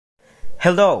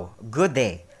Hello, good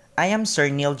day. I am Sir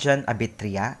Niljan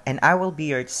Abitria and I will be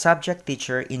your subject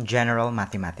teacher in General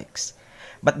Mathematics.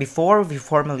 But before we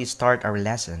formally start our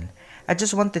lesson, I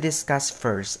just want to discuss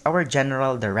first our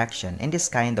general direction in this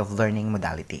kind of learning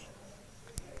modality.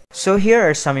 So here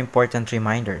are some important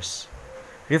reminders.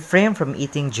 Refrain from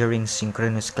eating during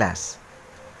synchronous class.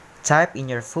 Type in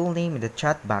your full name in the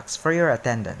chat box for your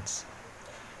attendance.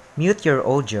 Mute your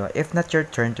audio if not your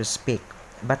turn to speak,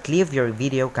 but leave your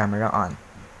video camera on.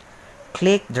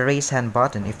 Click the raise hand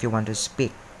button if you want to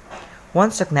speak.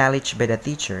 Once acknowledged by the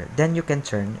teacher, then you can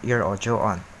turn your audio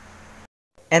on.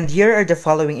 And here are the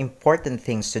following important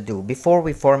things to do before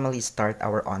we formally start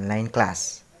our online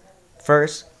class.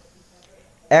 First,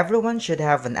 everyone should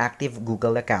have an active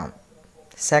Google account.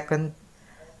 Second,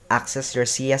 access your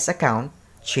CS account,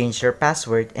 change your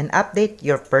password, and update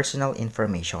your personal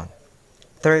information.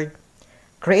 Third,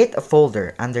 create a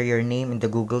folder under your name in the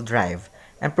Google Drive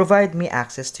and provide me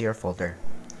access to your folder.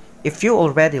 If you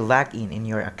already log in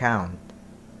your account,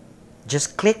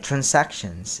 just click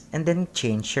Transactions and then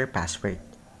change your password.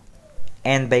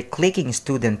 And by clicking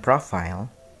Student Profile,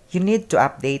 you need to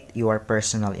update your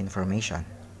personal information.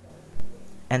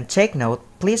 And take note,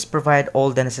 please provide all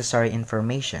the necessary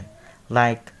information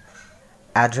like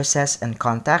addresses and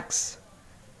contacts,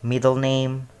 middle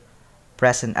name,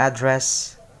 present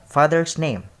address, father's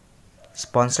name,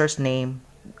 sponsor's name,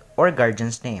 or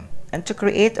guardian's name. And to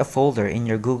create a folder in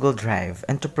your Google Drive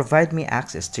and to provide me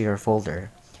access to your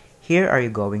folder, here are you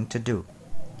going to do.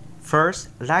 First,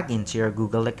 log into your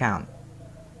Google account.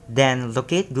 Then,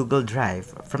 locate Google Drive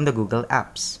from the Google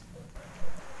Apps.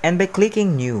 And by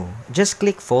clicking New, just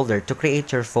click Folder to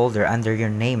create your folder under your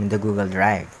name in the Google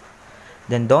Drive.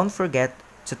 Then don't forget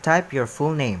to type your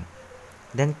full name.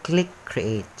 Then click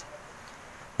Create.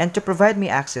 And to provide me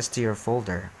access to your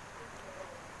folder,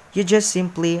 you just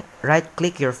simply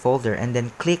right-click your folder and then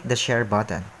click the Share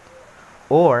button.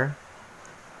 Or,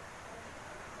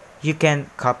 you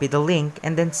can copy the link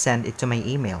and then send it to my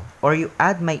email. Or you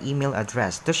add my email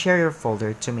address to share your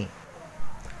folder to me.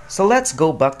 So let's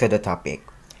go back to the topic.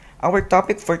 Our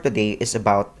topic for today is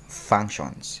about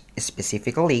functions.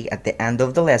 Specifically, at the end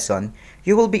of the lesson,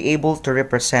 you will be able to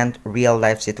represent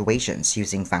real-life situations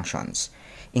using functions,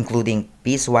 including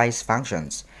piecewise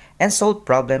functions, and solve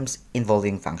problems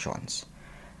involving functions.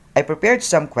 I prepared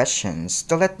some questions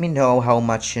to let me know how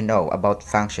much you know about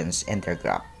functions and their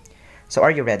graph. So are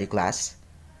you ready, class?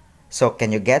 So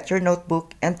can you get your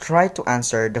notebook and try to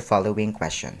answer the following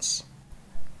questions.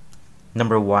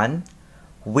 Number 1.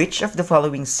 Which of the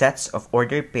following sets of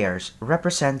ordered pairs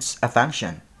represents a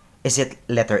function? Is it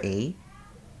letter A,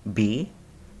 B,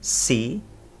 C,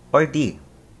 or D?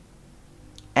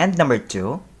 And number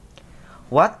 2.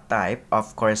 What type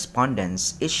of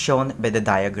correspondence is shown by the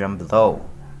diagram below?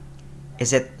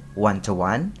 Is it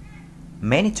one-to-one,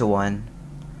 many-to-one,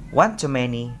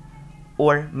 one-to-many,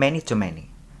 or many-to-many?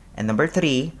 And number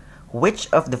 3.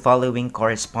 Which of the following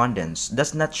correspondence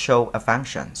does not show a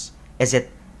function? Is it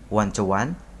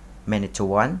one-to-one,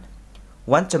 many-to-one,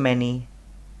 one-to-many,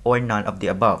 or none of the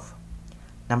above?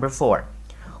 Number 4.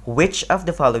 Which of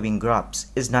the following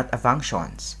graphs is not a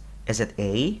function? Is it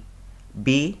A,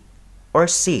 B, or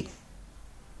C?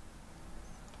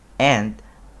 And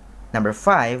number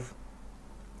 5.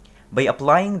 By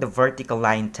applying the vertical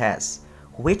line test,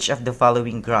 which of the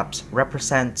following graphs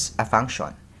represents a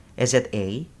function? Is it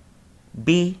A,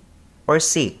 B, or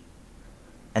C?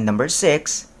 And number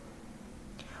 6.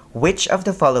 Which of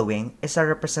the following is a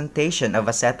representation of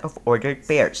a set of ordered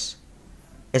pairs?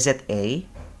 Is it A,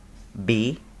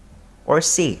 B, or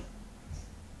C?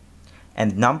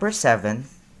 And number 7.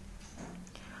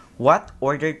 What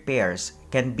ordered pairs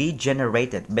can be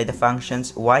generated by the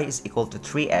functions y is equal to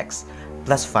 3x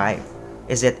plus 5?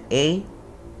 Is it A,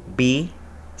 B,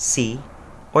 C,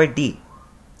 or D?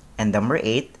 And number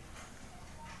 8.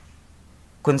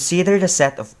 Consider the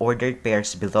set of ordered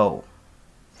pairs below.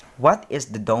 What is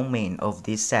the domain of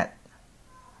this set?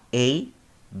 A,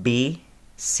 B,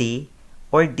 C,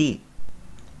 or D?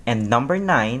 And number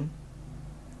 9.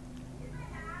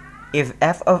 If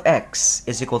f of x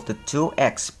is equal to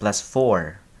 2x plus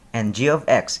 4 and g of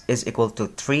x is equal to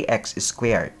 3x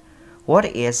squared, what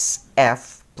is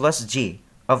f plus g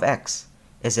of x?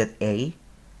 Is it A,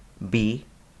 B,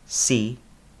 C,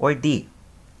 or D?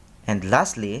 And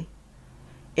lastly,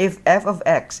 if f of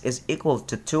x is equal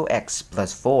to 2x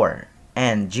plus 4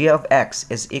 and g of x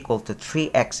is equal to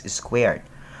 3x squared,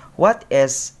 what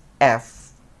is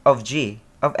f of g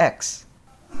of x?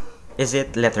 Is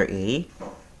it letter A,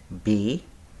 B,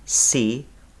 C,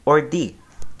 or D?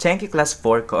 Thank you, class,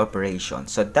 for cooperation.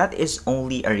 So that is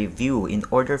only a review in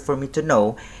order for me to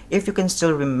know if you can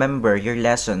still remember your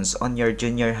lessons on your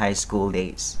junior high school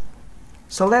days.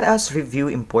 So let us review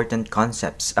important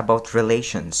concepts about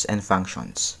relations and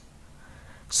functions.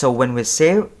 So when we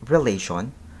say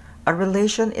relation, a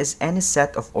relation is any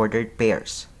set of ordered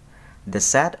pairs. The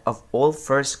set of all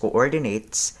first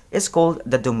coordinates is called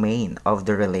the domain of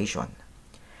the relation.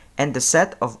 And the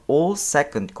set of all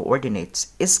second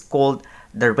coordinates is called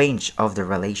the range of the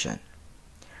relation.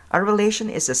 A relation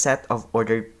is a set of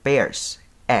ordered pairs,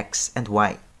 x and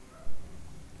y.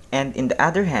 And in the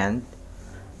other hand,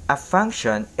 a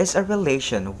function is a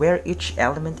relation where each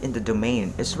element in the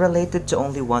domain is related to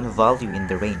only one value in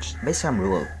the range by some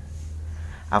rule.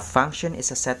 A function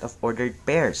is a set of ordered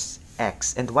pairs,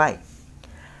 x and y,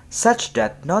 such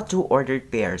that no two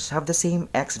ordered pairs have the same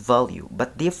x value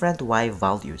but different y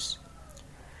values.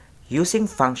 Using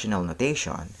functional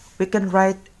notation, we can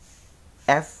write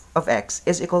f of x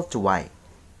is equal to y,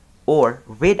 or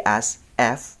read as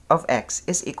f of x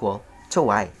is equal to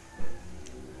y.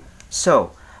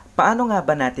 So, paano nga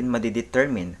ba natin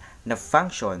madidetermine na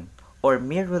function or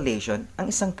mere relation ang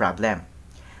isang problem?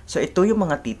 So, ito yung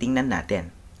mga titingnan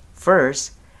natin.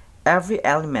 First, every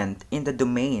element in the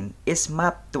domain is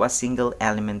mapped to a single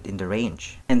element in the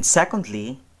range. And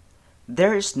secondly,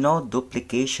 there is no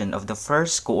duplication of the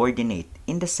first coordinate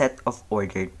in the set of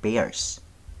ordered pairs.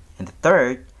 And the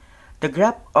third, the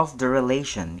graph of the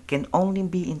relation can only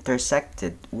be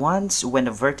intersected once when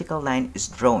a vertical line is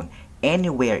drawn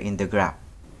anywhere in the graph.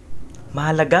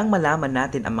 Mahalagang malaman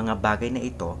natin ang mga bagay na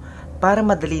ito para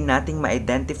madali nating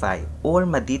ma-identify or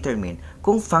ma-determine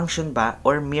kung function ba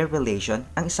or mere relation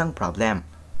ang isang problem.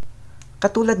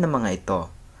 Katulad ng mga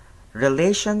ito,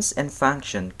 relations and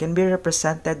function can be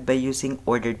represented by using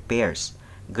ordered pairs,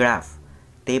 graph,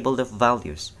 table of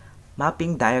values,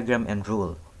 mapping diagram and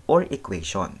rule, or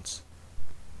equations.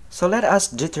 So let us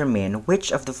determine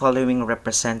which of the following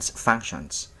represents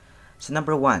functions. So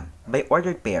number 1, by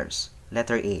ordered pairs,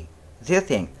 letter A. Do you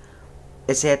think,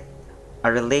 is it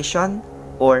a relation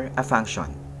or a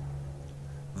function?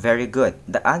 Very good.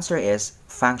 The answer is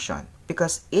function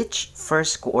because each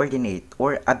first coordinate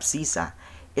or abscissa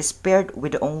is paired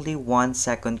with only one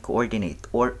second coordinate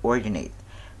or ordinate.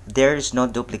 There is no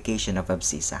duplication of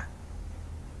abscissa.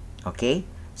 Okay?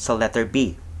 So letter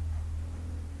B.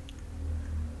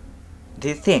 Do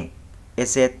you think,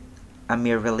 is it a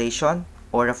mere relation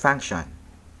or a function?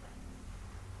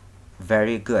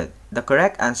 Very good. The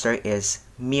correct answer is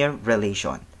mere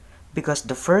relation because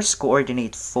the first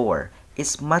coordinate 4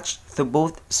 is matched to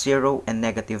both 0 and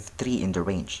 -3 in the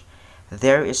range.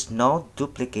 There is no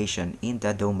duplication in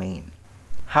the domain.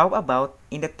 How about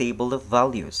in the table of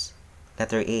values?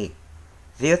 Letter A.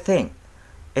 Do you think,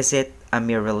 is it a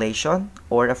mere relation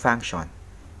or a function?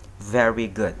 Very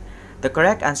good. The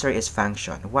correct answer is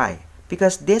function. Why?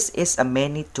 Because this is a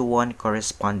many-to-one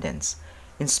correspondence,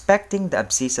 inspecting the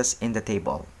abscissas in the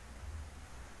table.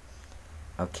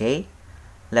 Okay?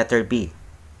 Letter B.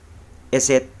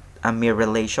 Is it a mere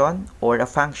relation or a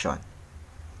function?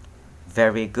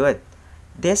 Very good.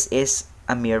 This is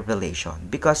a mere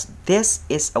relation because this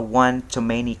is a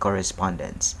one-to-many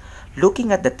correspondence.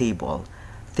 Looking at the table,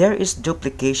 there is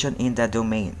duplication in the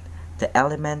domain. The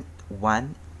element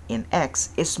 1 in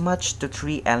x is matched to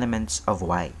 3 elements of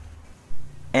y.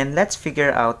 And let's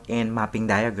figure out in mapping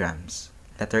diagrams.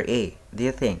 Letter A. Do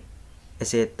you think,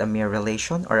 is it a mere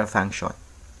relation or a function?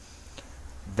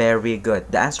 Very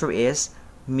good. The answer is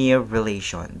mere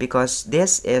relation because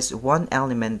this is one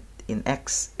element in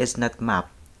x is not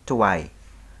mapped to y.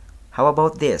 How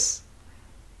about this?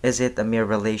 Is it a mere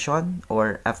relation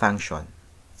or a function?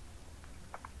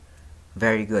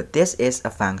 Very good. This is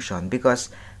a function because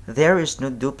there is no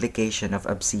duplication of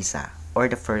abscissa or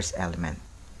the first element.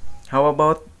 How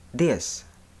about this?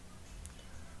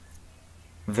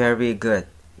 Very good.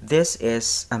 This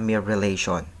is a mere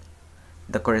relation.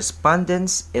 The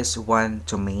correspondence is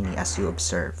one-to-many as you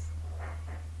observe.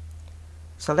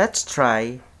 So let's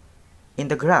try in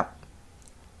the graph.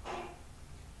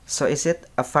 So is it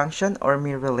a function or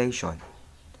mere relation?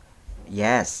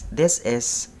 Yes, this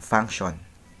is function.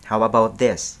 How about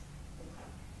this?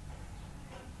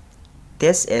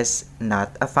 This is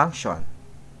not a function.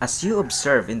 As you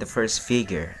observe in the first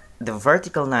figure, the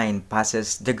vertical line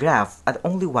passes the graph at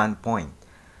only one point.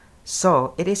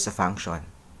 So it is a function.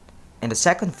 In the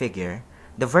second figure,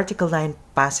 the vertical line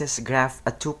passes graph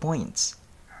at 2 points.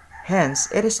 Hence,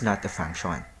 it is not a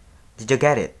function. Did you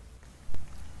get it?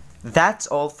 That's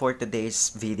all for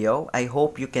today's video. I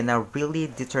hope you can now really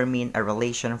determine a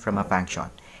relation from a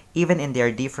function, even in their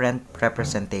different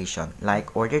representation,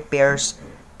 like ordered pairs,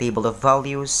 table of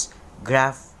values,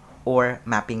 graph, or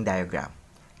mapping diagram.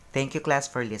 Thank you, class,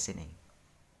 for listening.